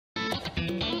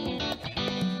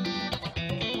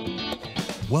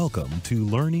Welcome to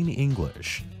Learning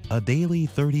English, a daily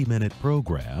 30-minute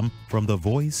program from the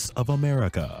Voice of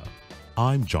America.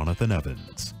 I'm Jonathan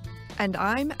Evans. And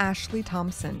I'm Ashley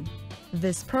Thompson.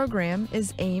 This program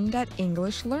is aimed at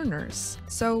English learners,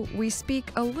 so we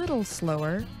speak a little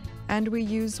slower and we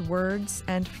use words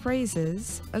and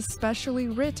phrases especially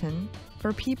written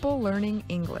for people learning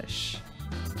English.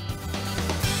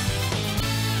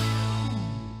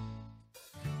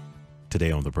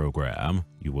 Today on the program,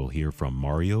 you will hear from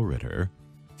Mario Ritter,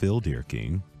 Phil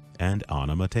Dierking, and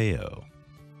Anna Mateo.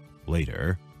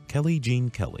 Later, Kelly Jean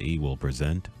Kelly will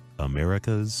present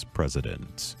America's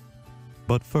Presidents.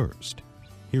 But first,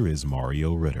 here is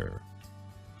Mario Ritter.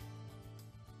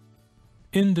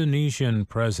 Indonesian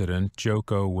President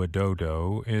Joko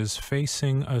Widodo is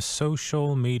facing a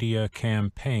social media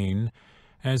campaign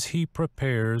as he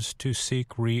prepares to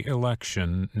seek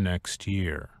re-election next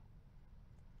year.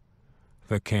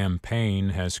 The campaign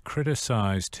has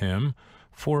criticized him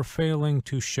for failing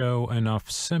to show enough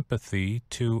sympathy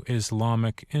to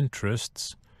Islamic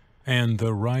interests and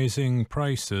the rising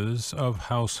prices of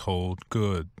household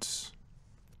goods.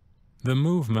 The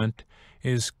movement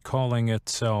is calling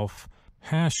itself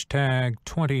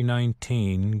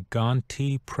 #2019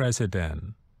 Ganti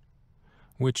Presiden,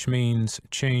 which means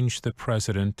change the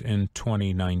president in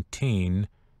 2019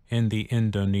 in the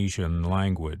Indonesian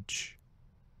language.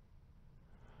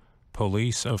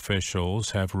 Police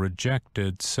officials have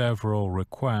rejected several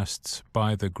requests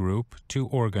by the group to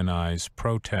organize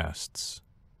protests.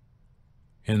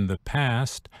 In the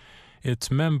past,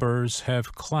 its members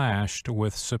have clashed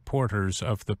with supporters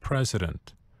of the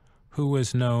president, who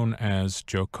is known as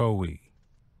Jokowi.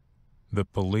 The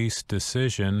police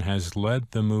decision has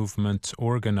led the movement's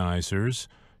organizers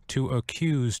to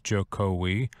accuse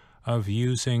Jokowi of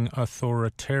using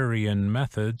authoritarian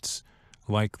methods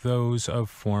like those of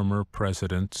former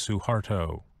President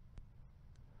Suharto.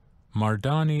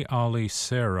 Mardani Ali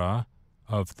Sera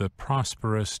of the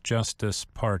Prosperous Justice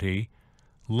Party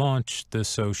launched the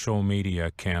social media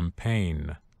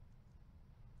campaign.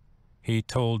 He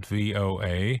told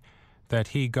VOA that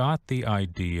he got the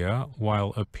idea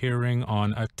while appearing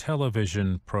on a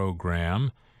television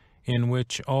program in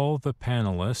which all the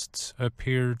panelists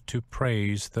appeared to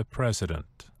praise the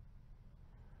president.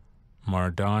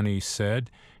 Mardani said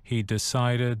he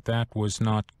decided that was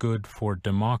not good for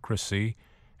democracy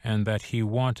and that he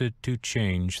wanted to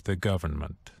change the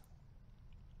government.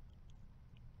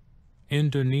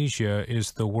 Indonesia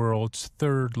is the world's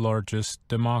third largest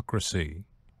democracy.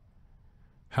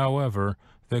 However,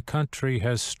 the country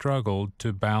has struggled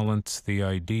to balance the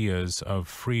ideas of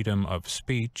freedom of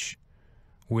speech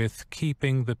with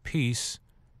keeping the peace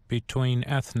between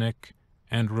ethnic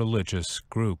and religious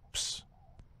groups.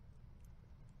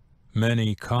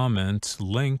 Many comments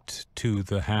linked to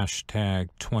the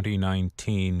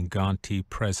 #2019 Ganti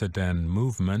Presiden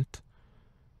movement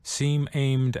seem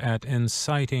aimed at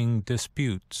inciting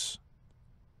disputes.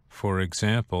 For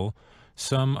example,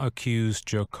 some accuse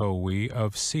Jokowi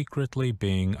of secretly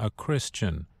being a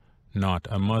Christian, not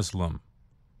a Muslim.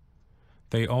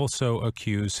 They also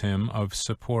accuse him of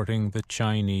supporting the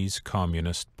Chinese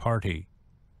Communist Party.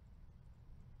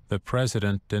 The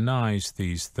president denies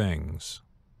these things.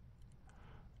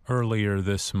 Earlier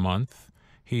this month,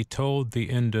 he told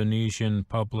the Indonesian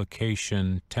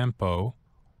publication Tempo,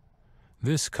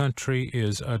 "This country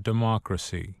is a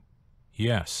democracy.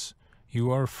 Yes,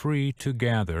 you are free to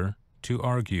gather, to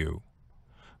argue.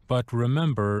 But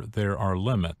remember there are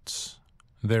limits.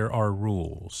 There are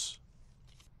rules."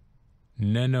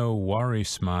 Neno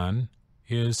Warisman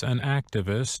is an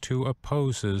activist who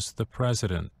opposes the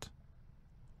president.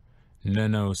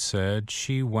 Neno said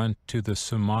she went to the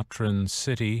Sumatran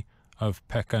city of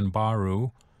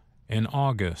Pekanbaru in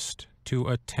August to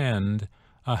attend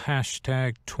a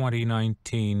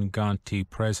 #2019 Ganti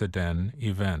Presiden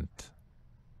event.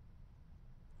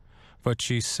 But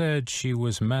she said she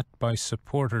was met by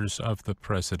supporters of the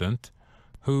president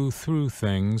who threw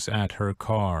things at her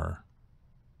car.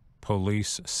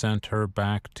 Police sent her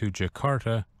back to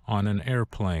Jakarta on an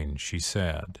airplane, she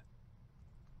said.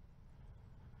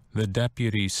 The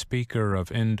Deputy Speaker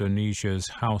of Indonesia's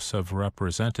House of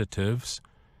Representatives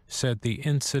said the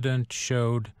incident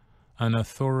showed an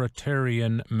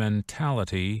authoritarian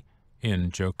mentality in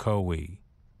Jokowi.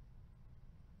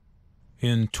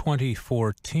 In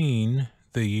 2014,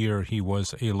 the year he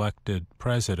was elected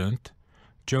president,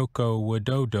 Joko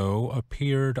Widodo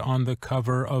appeared on the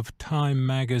cover of Time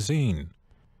magazine,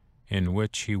 in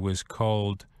which he was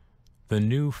called the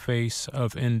new face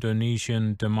of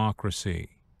Indonesian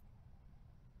democracy.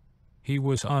 He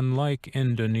was unlike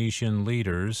Indonesian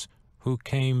leaders who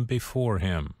came before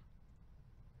him.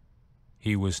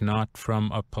 he was not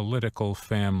from a political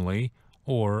family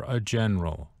or a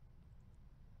general.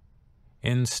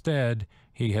 Instead,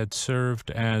 he had served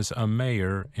as a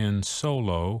mayor in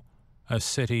Solo, a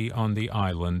city on the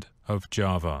island of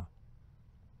Java.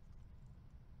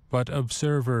 But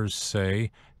observers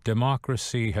say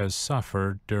democracy has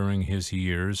suffered during his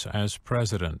years as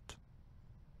president.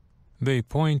 They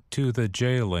point to the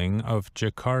jailing of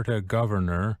Jakarta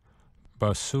Governor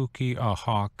Basuki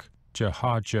Ahok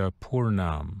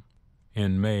Jahajapurnam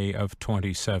in May of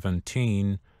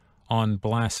 2017 on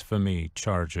blasphemy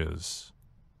charges.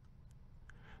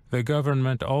 The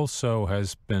government also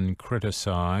has been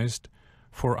criticized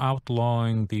for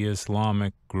outlawing the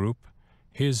Islamic group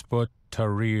Hizbut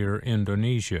Tahrir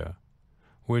Indonesia,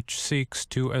 which seeks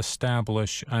to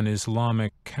establish an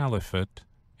Islamic caliphate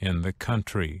in the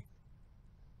country.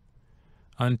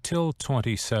 Until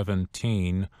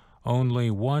 2017, only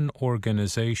one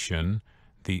organization,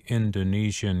 the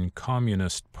Indonesian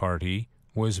Communist Party,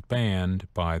 was banned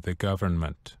by the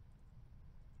government.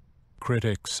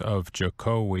 Critics of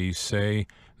Jokowi say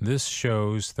this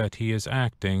shows that he is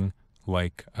acting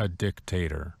like a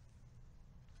dictator.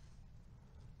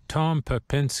 Tom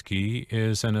Popinski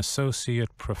is an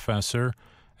associate professor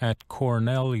at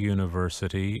Cornell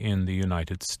University in the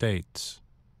United States.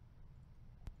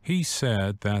 He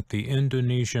said that the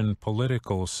Indonesian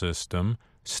political system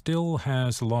still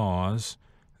has laws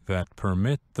that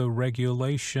permit the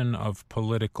regulation of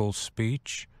political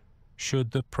speech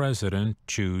should the president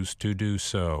choose to do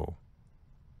so.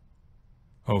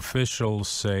 Officials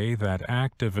say that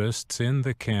activists in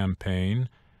the campaign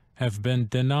have been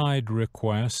denied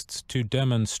requests to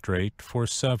demonstrate for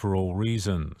several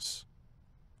reasons.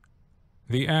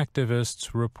 The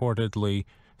activists reportedly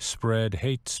spread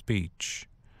hate speech,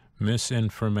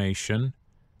 misinformation,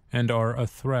 and are a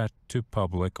threat to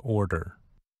public order.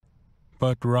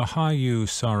 But Rahayu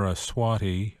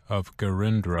Saraswati of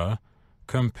Gerindra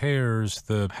compares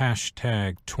the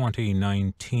hashtag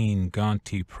 2019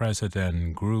 Ganti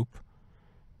Presiden group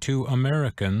to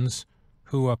Americans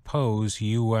who oppose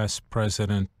U.S.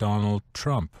 President Donald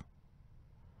Trump.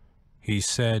 He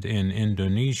said in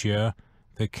Indonesia,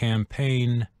 the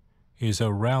campaign is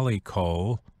a rally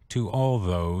call to all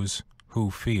those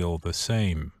who feel the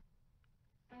same.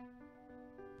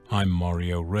 I'm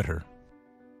Mario Ritter.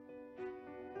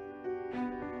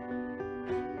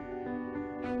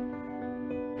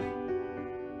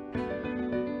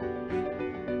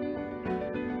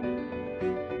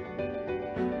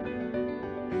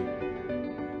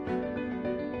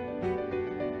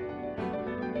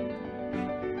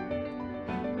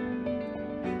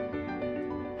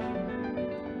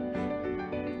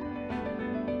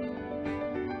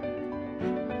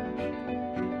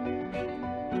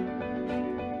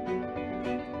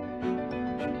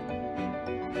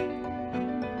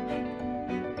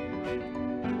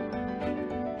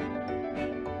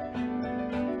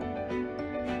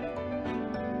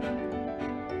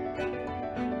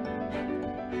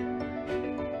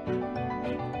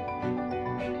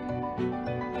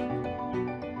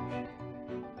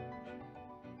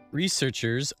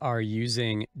 Researchers are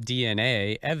using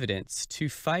DNA evidence to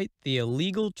fight the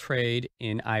illegal trade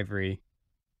in ivory.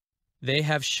 They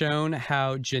have shown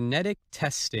how genetic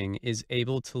testing is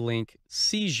able to link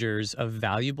seizures of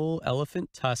valuable elephant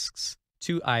tusks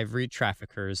to ivory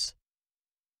traffickers.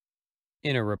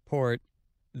 In a report,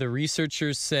 the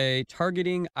researchers say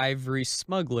targeting ivory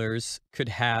smugglers could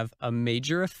have a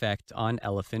major effect on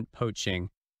elephant poaching.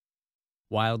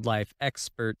 Wildlife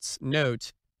experts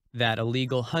note that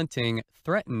illegal hunting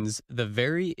threatens the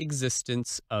very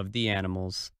existence of the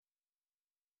animals.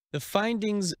 The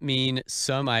findings mean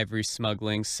some ivory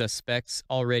smuggling suspects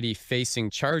already facing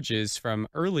charges from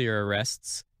earlier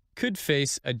arrests could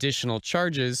face additional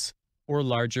charges or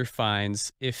larger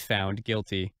fines if found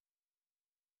guilty.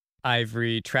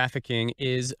 Ivory trafficking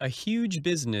is a huge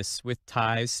business with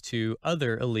ties to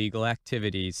other illegal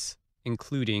activities,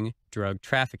 including drug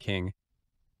trafficking.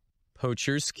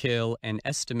 Poachers kill an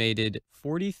estimated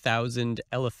 40,000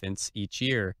 elephants each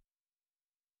year.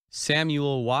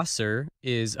 Samuel Wasser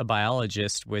is a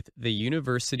biologist with the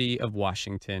University of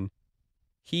Washington.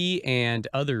 He and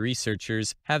other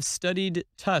researchers have studied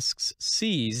tusks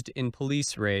seized in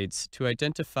police raids to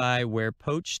identify where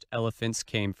poached elephants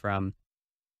came from.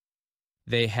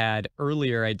 They had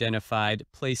earlier identified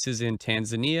places in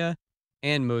Tanzania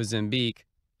and Mozambique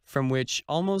from which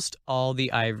almost all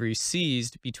the ivory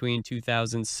seized between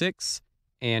 2006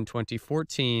 and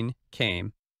 2014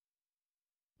 came.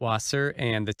 Wasser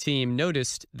and the team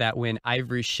noticed that when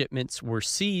ivory shipments were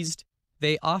seized,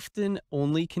 they often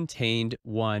only contained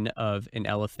one of an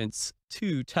elephant's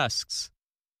 2 tusks.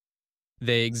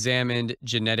 They examined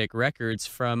genetic records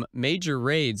from major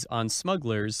raids on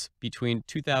smugglers between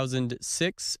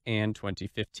 2006 and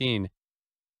 2015.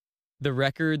 The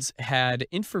records had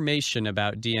information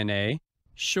about DNA,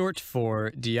 short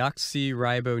for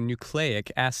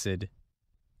deoxyribonucleic acid.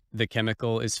 The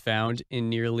chemical is found in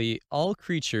nearly all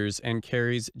creatures and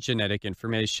carries genetic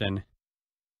information.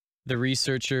 The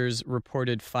researchers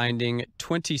reported finding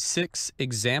 26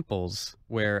 examples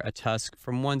where a tusk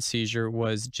from one seizure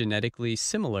was genetically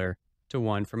similar to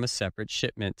one from a separate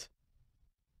shipment.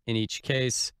 In each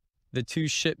case, the two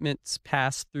shipments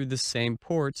passed through the same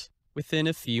port within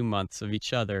a few months of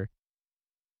each other.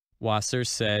 Wasser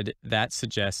said that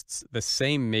suggests the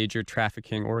same major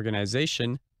trafficking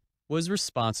organization was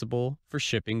responsible for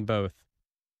shipping both.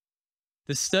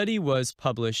 The study was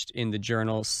published in the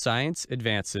journal Science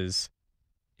Advances.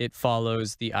 It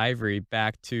follows the ivory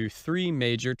back to three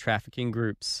major trafficking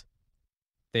groups.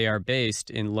 They are based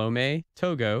in Lome,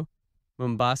 Togo,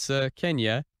 Mombasa,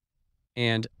 Kenya,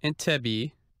 and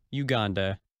Entebbe,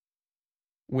 Uganda.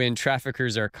 When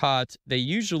traffickers are caught, they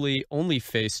usually only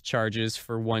face charges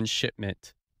for one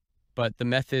shipment. But the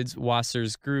methods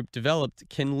Wasser's group developed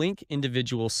can link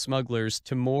individual smugglers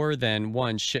to more than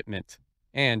one shipment,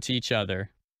 and to each other.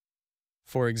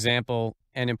 For example,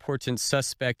 an important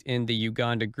suspect in the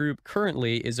Uganda group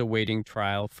currently is awaiting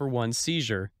trial for one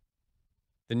seizure.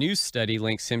 The new study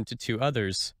links him to two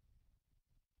others.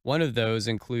 One of those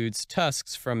includes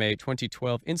tusks from a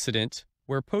 2012 incident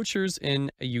where poachers in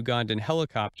a Ugandan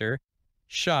helicopter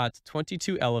shot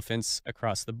 22 elephants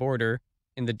across the border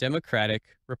in the Democratic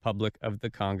Republic of the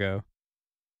Congo.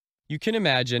 You can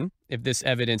imagine, if this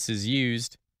evidence is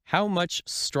used, how much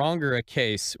stronger a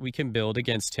case we can build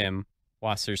against him,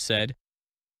 Wasser said.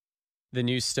 The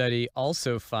new study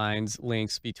also finds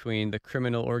links between the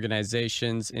criminal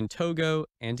organizations in Togo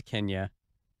and Kenya.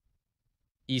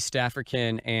 East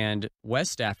African and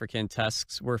West African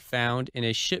tusks were found in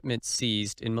a shipment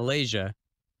seized in Malaysia.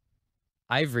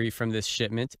 Ivory from this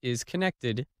shipment is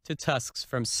connected to tusks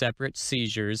from separate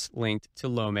seizures linked to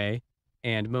Lome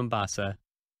and Mombasa.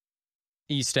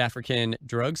 East African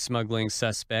drug smuggling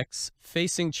suspects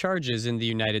facing charges in the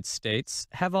United States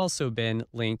have also been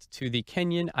linked to the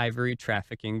Kenyan ivory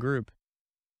trafficking group.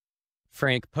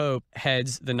 Frank Pope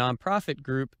heads the nonprofit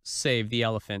group Save the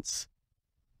Elephants.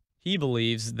 He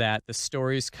believes that the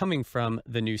stories coming from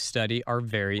the new study are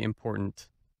very important.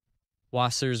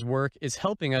 Wasser's work is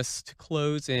helping us to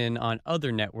close in on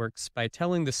other networks by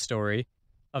telling the story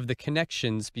of the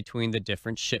connections between the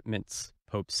different shipments,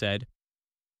 Pope said.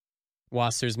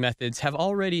 Wasser's methods have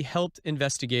already helped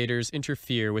investigators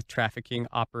interfere with trafficking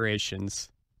operations,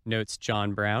 notes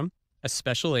John Brown, a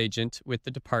special agent with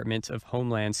the Department of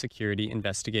Homeland Security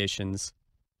Investigations.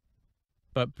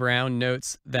 But Brown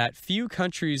notes that few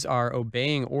countries are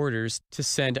obeying orders to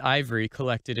send ivory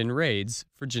collected in raids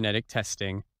for genetic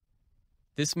testing.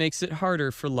 This makes it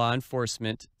harder for law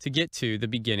enforcement to get to the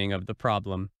beginning of the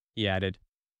problem, he added.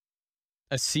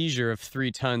 A seizure of 3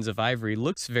 tons of ivory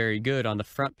looks very good on the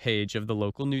front page of the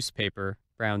local newspaper,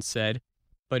 Brown said,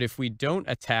 but if we don't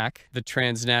attack the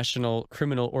transnational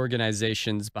criminal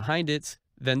organizations behind it,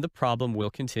 then the problem will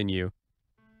continue.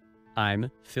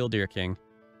 I'm Phil Deerking.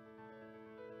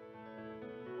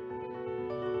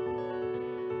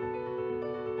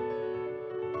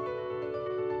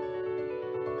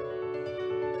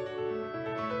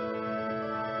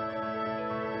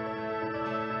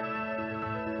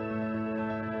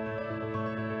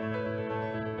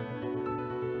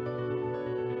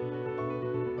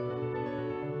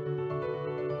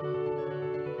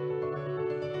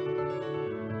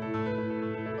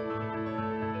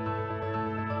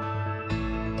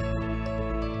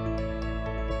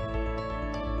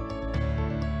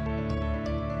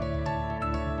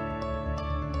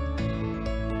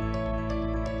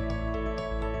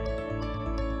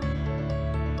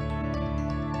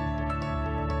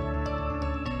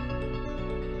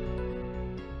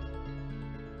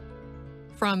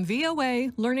 From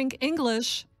VOA Learning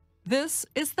English, this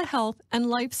is the Health and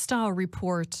Lifestyle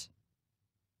Report.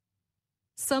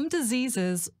 Some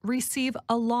diseases receive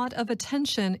a lot of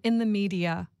attention in the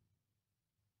media.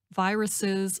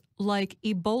 Viruses like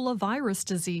Ebola virus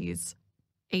disease,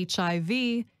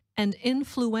 HIV, and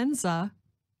influenza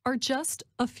are just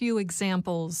a few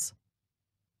examples.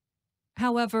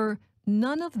 However,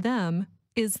 none of them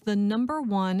is the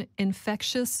 #1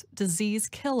 infectious disease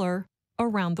killer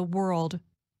around the world.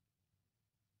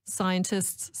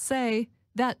 Scientists say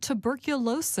that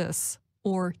tuberculosis,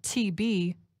 or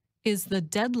TB, is the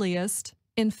deadliest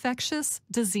infectious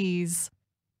disease.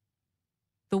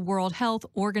 The World Health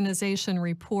Organization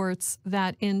reports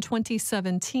that in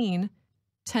 2017,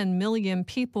 10 million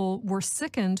people were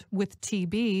sickened with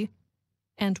TB,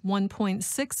 and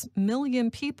 1.6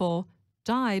 million people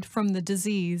died from the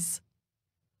disease.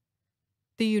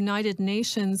 The United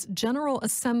Nations General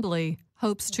Assembly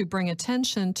hopes to bring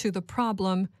attention to the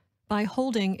problem by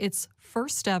holding its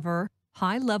first-ever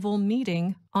high-level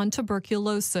meeting on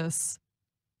tuberculosis.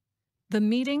 The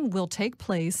meeting will take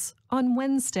place on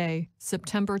Wednesday,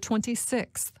 September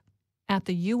 26th, at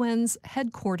the UN's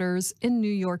headquarters in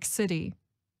New York City.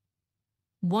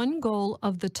 One goal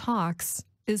of the talks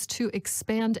is to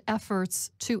expand efforts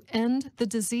to end the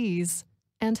disease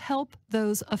and help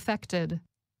those affected.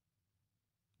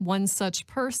 One such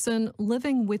person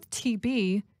living with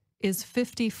TB is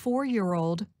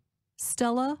 54-year-old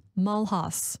Stella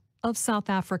Mulhas of South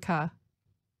Africa.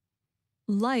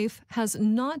 Life has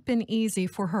not been easy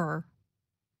for her.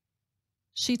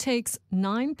 She takes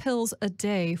 9 pills a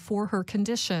day for her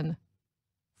condition,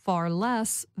 far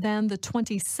less than the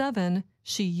 27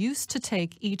 she used to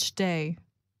take each day.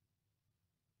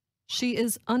 She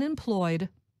is unemployed,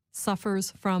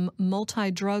 suffers from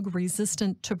multi-drug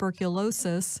resistant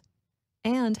tuberculosis,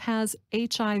 and has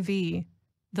HIV,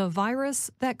 the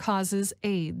virus that causes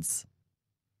AIDS.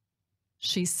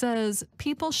 She says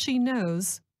people she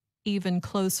knows, even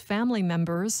close family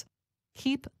members,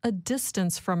 keep a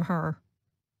distance from her.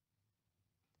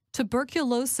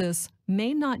 Tuberculosis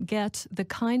may not get the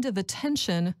kind of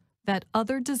attention that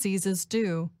other diseases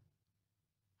do.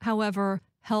 However,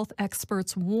 health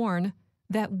experts warn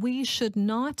that we should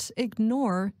not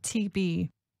ignore TB.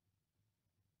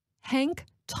 Hank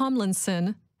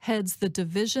Tomlinson heads the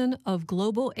Division of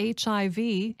Global HIV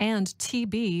and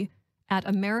TB at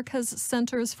America's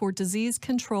Centers for Disease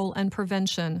Control and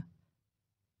Prevention.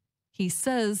 He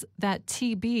says that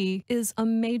TB is a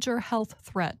major health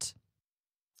threat.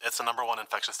 It's the #1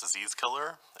 infectious disease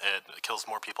killer. It kills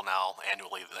more people now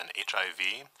annually than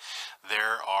HIV.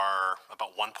 There are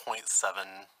about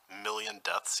 1.7 million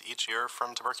deaths each year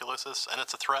from tuberculosis, and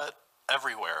it's a threat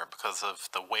everywhere because of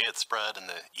the way it's spread and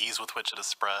the ease with which it is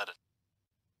spread.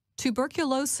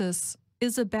 Tuberculosis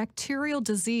is a bacterial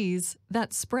disease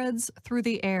that spreads through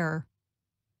the air.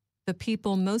 The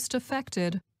people most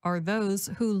affected are those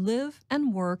who live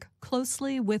and work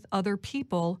closely with other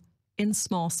people in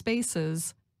small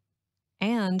spaces,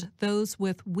 and those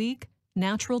with weak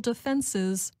natural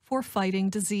defenses for fighting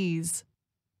disease.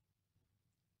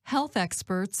 Health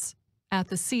experts at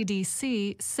the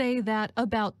CDC say that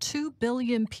about 2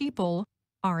 billion people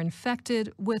are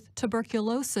infected with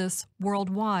tuberculosis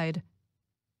worldwide.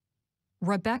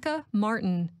 Rebecca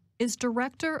Martin is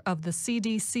director of the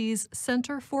CDC's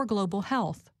Center for Global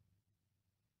Health.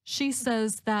 She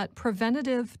says that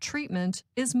preventative treatment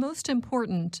is most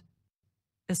important,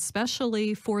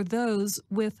 especially for those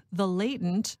with the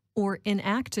latent or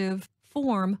inactive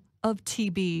form of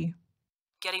TB.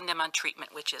 Getting them on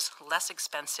treatment, which is less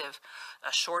expensive,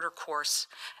 a shorter course,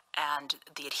 and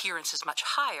the adherence is much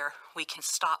higher, we can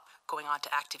stop going on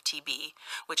to active TB,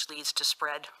 which leads to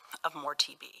spread of more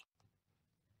TB.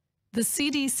 The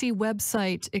CDC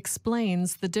website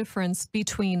explains the difference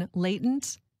between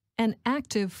latent and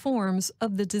active forms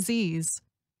of the disease.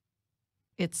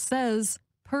 It says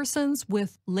persons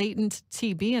with latent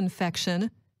TB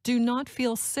infection do not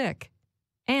feel sick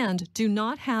and do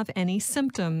not have any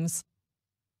symptoms.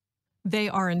 They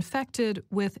are infected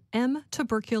with M.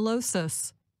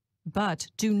 tuberculosis, but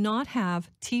do not have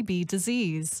TB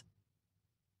disease.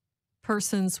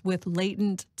 Persons with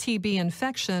latent TB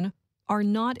infection are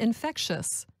not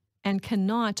infectious and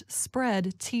cannot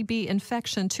spread TB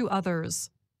infection to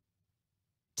others.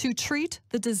 To treat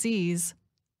the disease,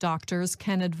 doctors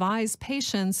can advise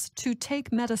patients to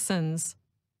take medicines.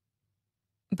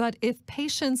 But if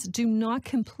patients do not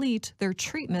complete their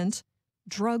treatment,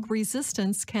 drug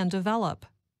resistance can develop.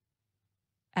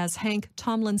 As Hank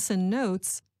Tomlinson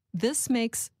notes, this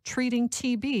makes treating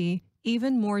TB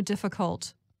even more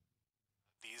difficult.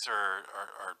 These are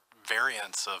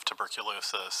variants of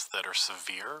tuberculosis that are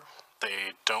severe.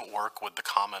 They don't work with the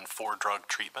common 4-drug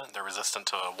treatment. They're resistant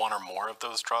to one or more of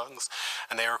those drugs,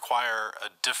 and they require a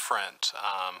different,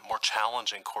 more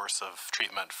challenging course of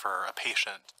treatment for a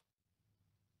patient.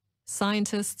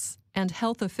 Scientists and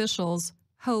health officials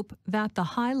hope that the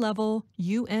high-level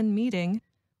UN meeting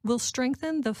will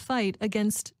strengthen the fight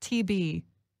against TB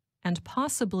and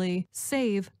possibly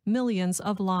save millions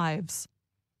of lives.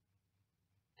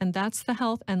 And that's the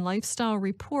Health and Lifestyle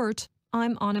Report.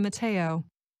 I'm Anna Mateo.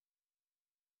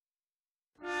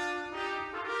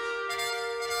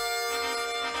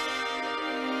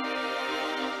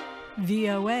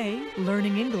 VOA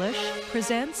Learning English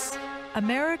presents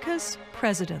America's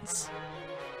Presidents.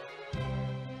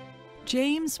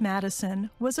 James Madison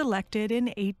was elected in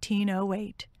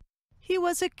 1808. He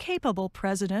was a capable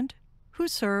president who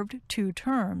served 2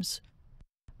 terms.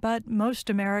 But most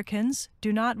Americans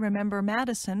do not remember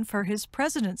Madison for his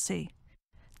presidency.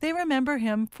 They remember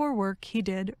him for work he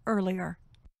did earlier.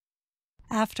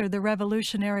 After the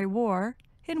Revolutionary War,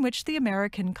 in which the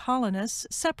American colonists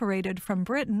separated from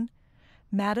Britain,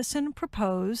 Madison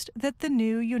proposed that the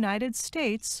new United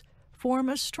States form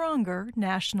a stronger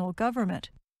national government.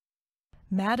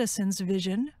 Madison's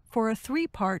vision for a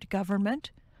 3-part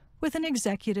government, with an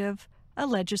executive, a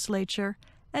legislature,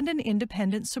 and an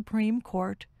independent Supreme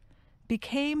Court,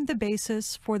 became the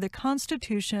basis for the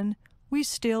Constitution we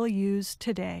still use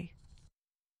today.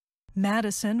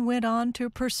 Madison went on to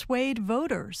persuade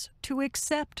voters to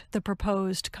accept the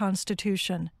proposed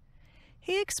Constitution.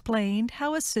 He explained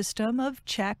how a system of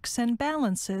checks and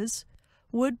balances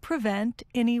would prevent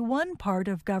any one part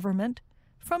of government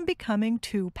from becoming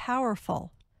too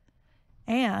powerful.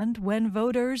 And when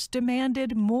voters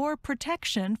demanded more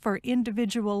protection for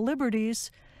individual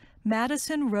liberties,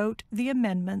 Madison wrote the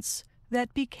amendments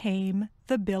that became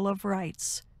the Bill of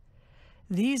Rights.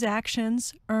 These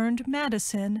actions earned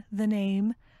Madison the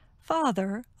name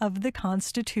Father of the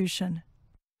Constitution.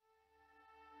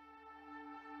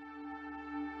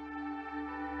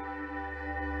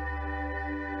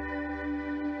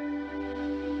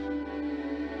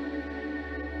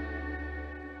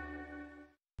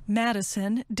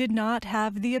 Madison did not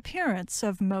have the appearance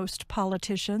of most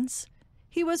politicians.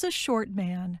 He was a short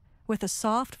man with a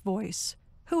soft voice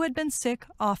who had been sick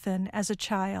often as a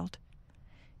child.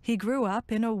 He grew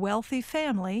up in a wealthy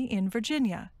family in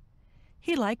Virginia.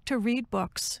 He liked to read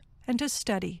books and to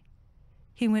study.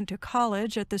 He went to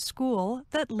college at the school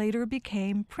that later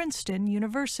became Princeton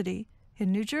University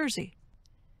in New Jersey.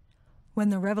 When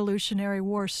the Revolutionary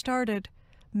War started,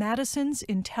 Madison's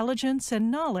intelligence and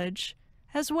knowledge,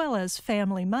 as well as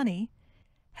family money,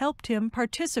 helped him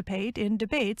participate in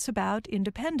debates about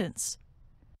independence.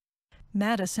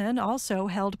 Madison also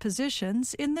held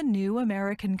positions in the new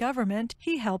American government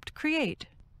he helped create,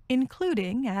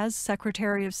 including as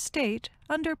Secretary of State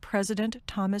under President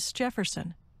Thomas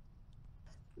Jefferson.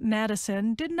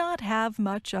 Madison did not have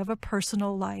much of a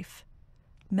personal life.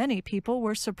 Many people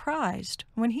were surprised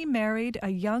when he married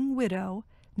a young widow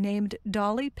named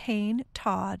Dolly Payne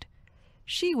Todd.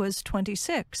 She was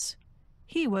 26.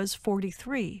 He was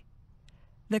 43.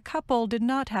 The couple did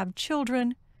not have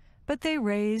children, but they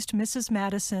raised Mrs.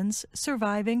 Madison's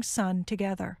surviving son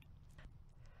together.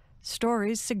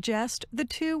 Stories suggest the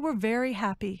two were very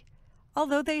happy,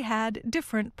 although they had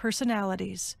different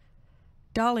personalities.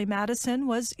 Dolly Madison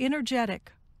was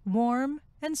energetic, warm,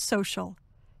 and social.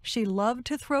 She loved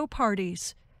to throw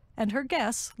parties, and her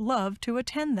guests loved to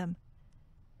attend them.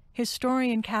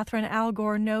 Historian Catherine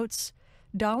Algor notes,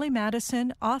 Dolly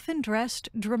Madison often dressed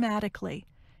dramatically,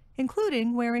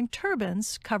 including wearing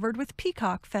turbans covered with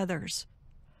peacock feathers.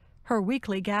 Her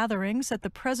weekly gatherings at the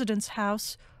president's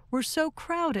house were so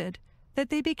crowded that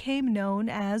they became known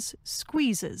as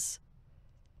squeezes.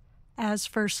 As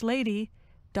First Lady,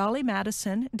 Dolly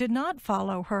Madison did not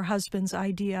follow her husband's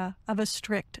idea of a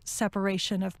strict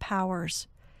separation of powers.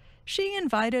 She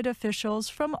invited officials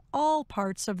from all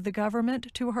parts of the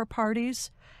government to her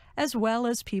parties, as well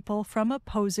as people from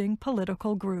opposing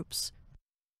political groups.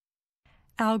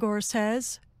 Al Gore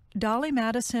says, Dolly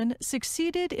Madison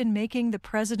succeeded in making the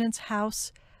president's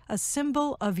house a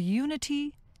symbol of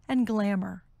unity and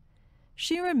glamour.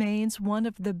 She remains one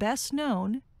of the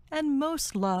best-known and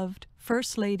most loved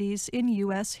First Ladies in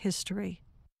U.S. history.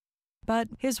 But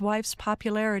his wife's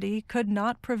popularity could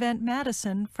not prevent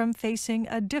Madison from facing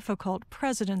a difficult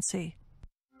presidency.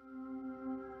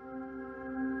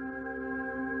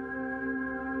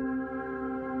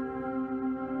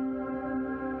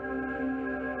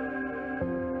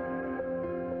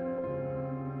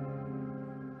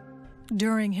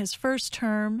 During his first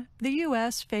term, the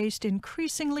U.S. faced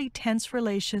increasingly tense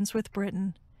relations with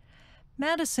Britain.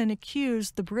 Madison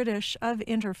accused the British of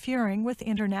interfering with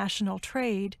international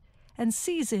trade and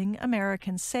seizing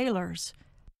American sailors.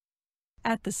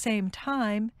 At the same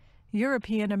time,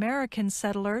 European American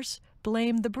settlers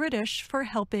blamed the British for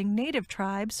helping native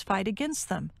tribes fight against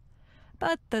them.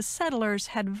 But the settlers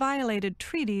had violated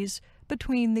treaties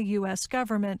between the U.S.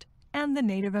 government and the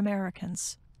Native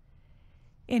Americans.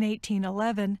 In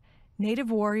 1811,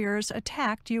 Native warriors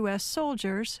attacked U.S.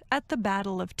 soldiers at the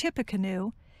Battle of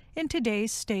Tippecanoe in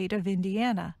today's state of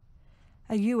Indiana.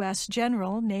 A U.S.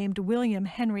 general named William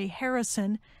Henry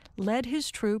Harrison led his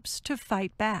troops to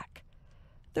fight back.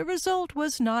 The result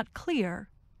was not clear,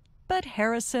 but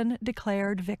Harrison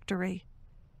declared victory.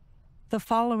 The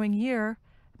following year,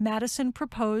 Madison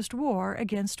proposed war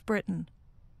against Britain.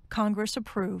 Congress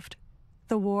approved.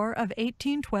 The War of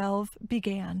 1812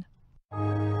 began.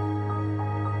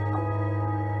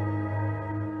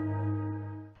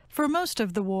 For most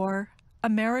of the war,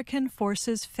 American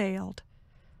forces failed.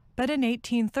 But in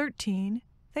 1813,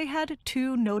 they had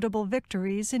two notable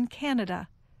victories in Canada.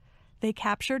 They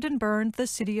captured and burned the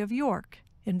city of York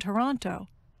in Toronto.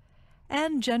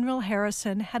 And General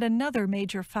Harrison had another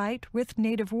major fight with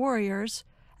native warriors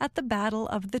at the Battle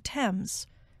of the Thames.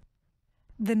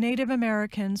 The Native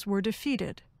Americans were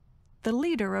defeated. The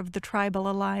leader of the tribal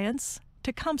alliance,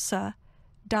 Tecumseh,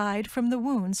 died from the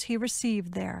wounds he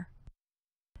received there.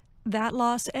 That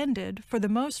loss ended, for the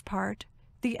most part,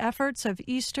 the efforts of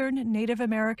eastern Native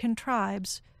American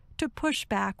tribes to push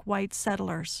back white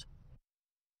settlers.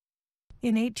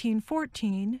 In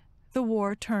 1814, the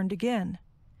war turned again.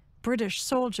 British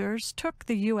soldiers took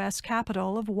the U.S.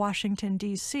 capital of Washington,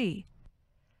 D.C.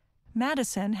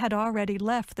 Madison had already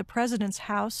left the president's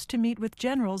house to meet with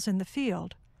generals in the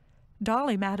field.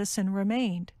 Dolly Madison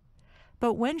remained.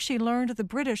 But when she learned the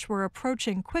British were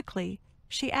approaching quickly,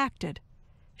 she acted.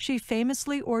 She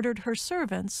famously ordered her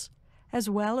servants, as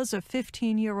well as a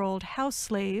 15-year-old house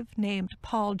slave named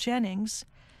Paul Jennings,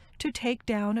 to take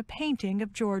down a painting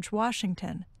of George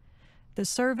Washington. The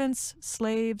servants,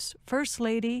 slaves, First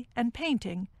Lady, and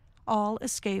painting all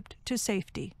escaped to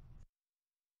safety.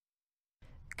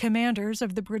 Commanders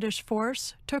of the British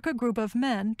force took a group of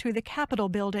men to the Capitol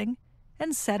building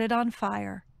and set it on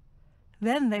fire.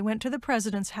 Then they went to the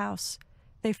president's house.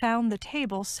 They found the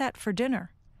table set for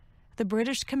dinner. The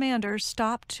British commanders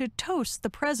stopped to toast the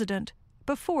president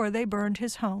before they burned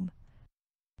his home.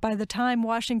 By the time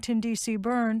Washington, D.C.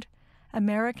 burned,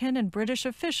 American and British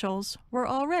officials were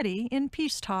already in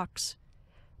peace talks.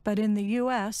 But in the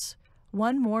U.S.,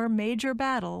 one more major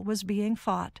battle was being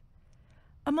fought.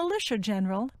 A militia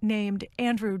general named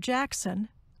Andrew Jackson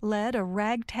led a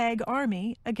ragtag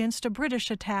army against a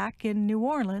British attack in New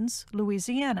Orleans,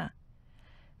 Louisiana.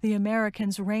 The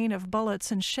Americans' rain of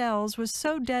bullets and shells was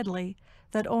so deadly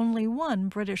that only one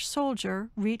British soldier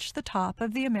reached the top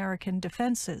of the American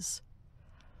defenses.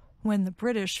 When the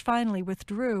British finally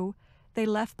withdrew, they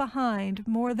left behind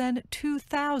more than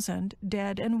 2,000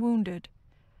 dead and wounded.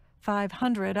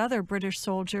 500 other British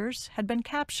soldiers had been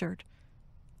captured.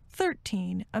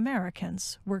 13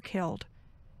 Americans were killed.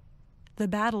 The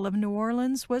Battle of New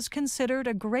Orleans was considered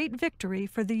a great victory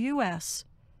for the U.S.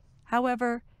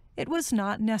 However, it was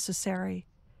not necessary.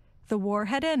 The war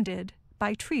had ended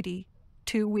by treaty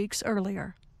 2 weeks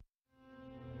earlier.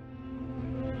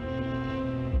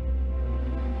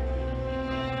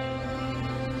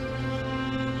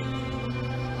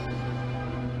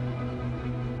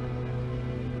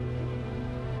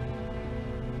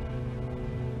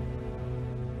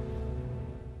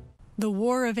 The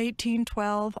War of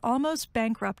 1812 almost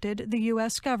bankrupted the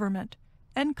U.S. government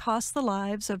and cost the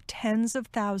lives of tens of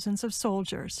thousands of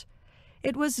soldiers.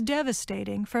 It was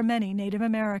devastating for many Native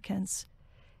Americans.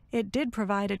 It did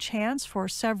provide a chance for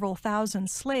several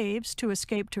thousand slaves to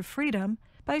escape to freedom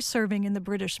by serving in the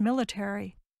British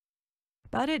military.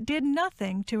 But it did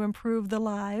nothing to improve the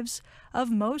lives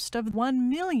of most of 1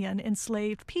 million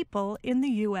enslaved people in the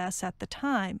U.S. at the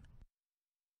time.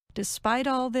 Despite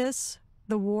all this,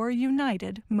 the war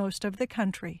united most of the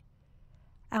country.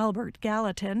 Albert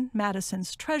Gallatin,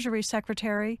 Madison's Treasury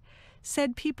Secretary,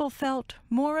 said people felt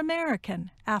more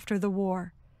American after the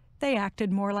war. They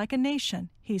acted more like a nation,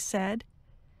 he said.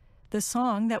 The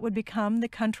song that would become the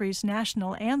country's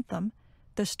national anthem,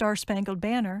 the Star-Spangled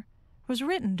Banner, was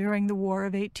written during the War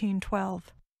of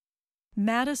 1812.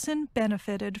 Madison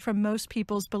benefited from most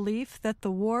people's belief that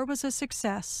the war was a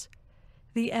success.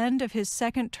 The end of his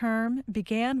second term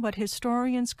began what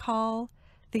historians call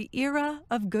the era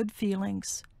of good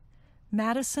feelings.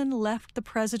 Madison left the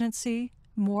presidency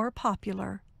more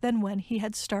popular than when he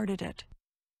had started it.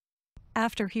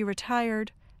 After he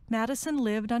retired, Madison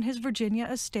lived on his Virginia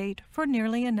estate for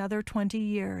nearly another 20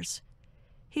 years.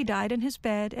 He died in his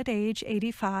bed at age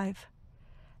 85.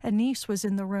 A niece was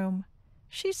in the room.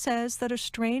 She says that a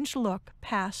strange look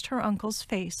passed her uncle's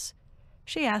face.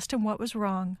 She asked him what was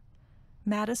wrong.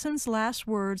 Madison's last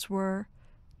words were,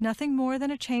 "Nothing more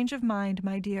than a change of mind,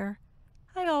 my dear.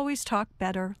 I always talk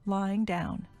better lying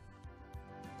down."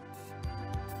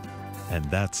 And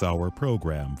that's our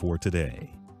program for today.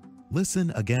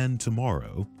 Listen again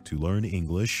tomorrow to learn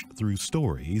English through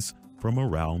stories from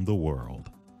around the world.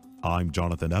 I'm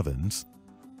Jonathan Evans.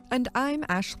 And I'm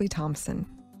Ashley Thompson.